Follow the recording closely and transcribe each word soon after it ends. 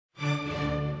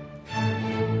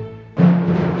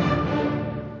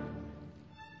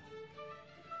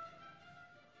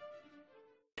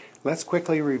Let's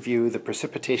quickly review the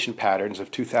precipitation patterns of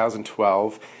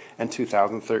 2012 and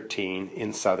 2013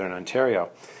 in southern Ontario.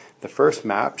 The first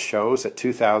map shows that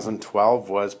 2012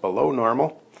 was below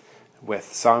normal,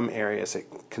 with some areas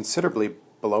considerably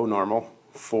below normal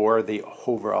for the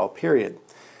overall period.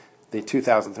 The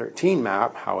 2013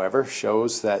 map, however,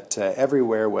 shows that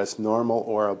everywhere was normal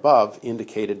or above,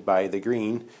 indicated by the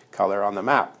green color on the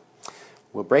map.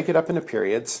 We'll break it up into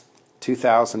periods.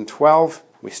 2012,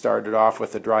 we started off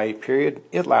with a dry period.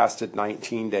 It lasted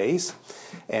 19 days.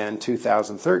 And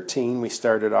 2013, we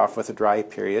started off with a dry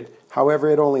period. However,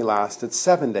 it only lasted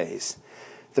 7 days.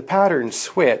 The pattern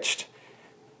switched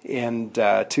in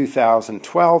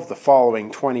 2012. The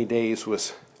following 20 days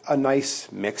was a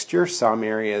nice mixture, some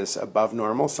areas above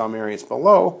normal, some areas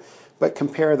below, but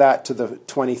compare that to the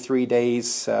 23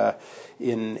 days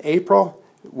in April,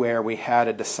 where we had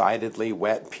a decidedly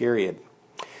wet period.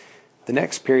 The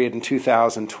next period in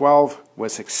 2012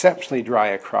 was exceptionally dry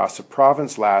across the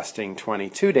province, lasting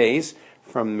 22 days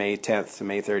from May 10th to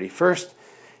May 31st.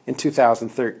 In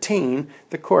 2013,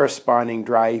 the corresponding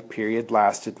dry period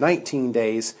lasted 19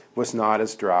 days, was not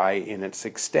as dry in its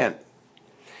extent.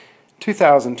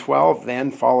 2012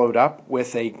 then followed up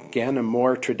with again a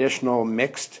more traditional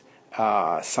mixed,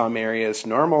 some areas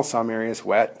normal, some areas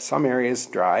wet, some areas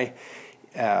dry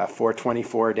for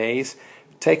 24 days.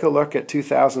 Take a look at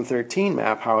 2013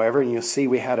 map, however, and you'll see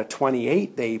we had a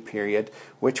 28-day period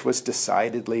which was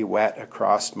decidedly wet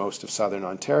across most of southern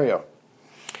Ontario.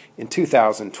 In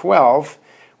 2012,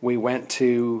 we went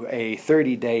to a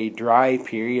 30-day dry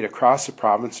period across the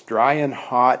province, dry and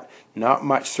hot, not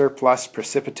much surplus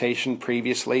precipitation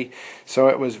previously, so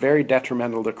it was very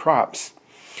detrimental to crops.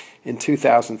 In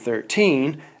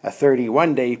 2013, a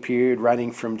 31-day period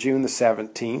running from June the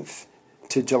 17th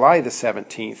to July the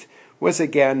 17th was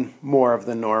again more of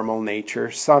the normal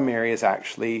nature, some areas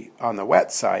actually on the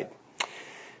wet side.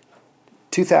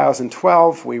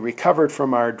 2012, we recovered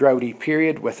from our droughty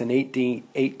period with an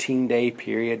 18-day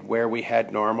period where we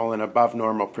had normal and above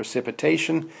normal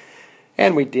precipitation,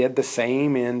 and we did the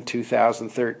same in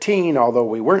 2013. Although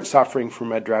we weren't suffering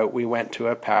from a drought, we went to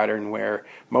a pattern where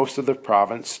most of the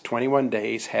province, 21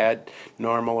 days, had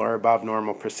normal or above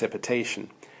normal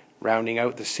precipitation. Rounding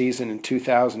out the season in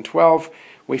 2012,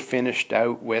 we finished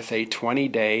out with a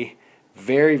 20-day,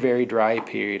 very, very dry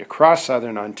period across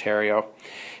southern Ontario,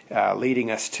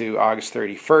 leading us to August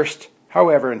 31st.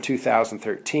 However, in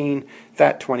 2013,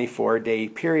 that 24-day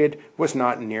period was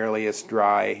not nearly as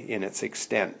dry in its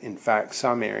extent. In fact,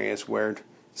 some areas were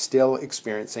still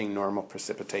experiencing normal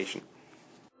precipitation.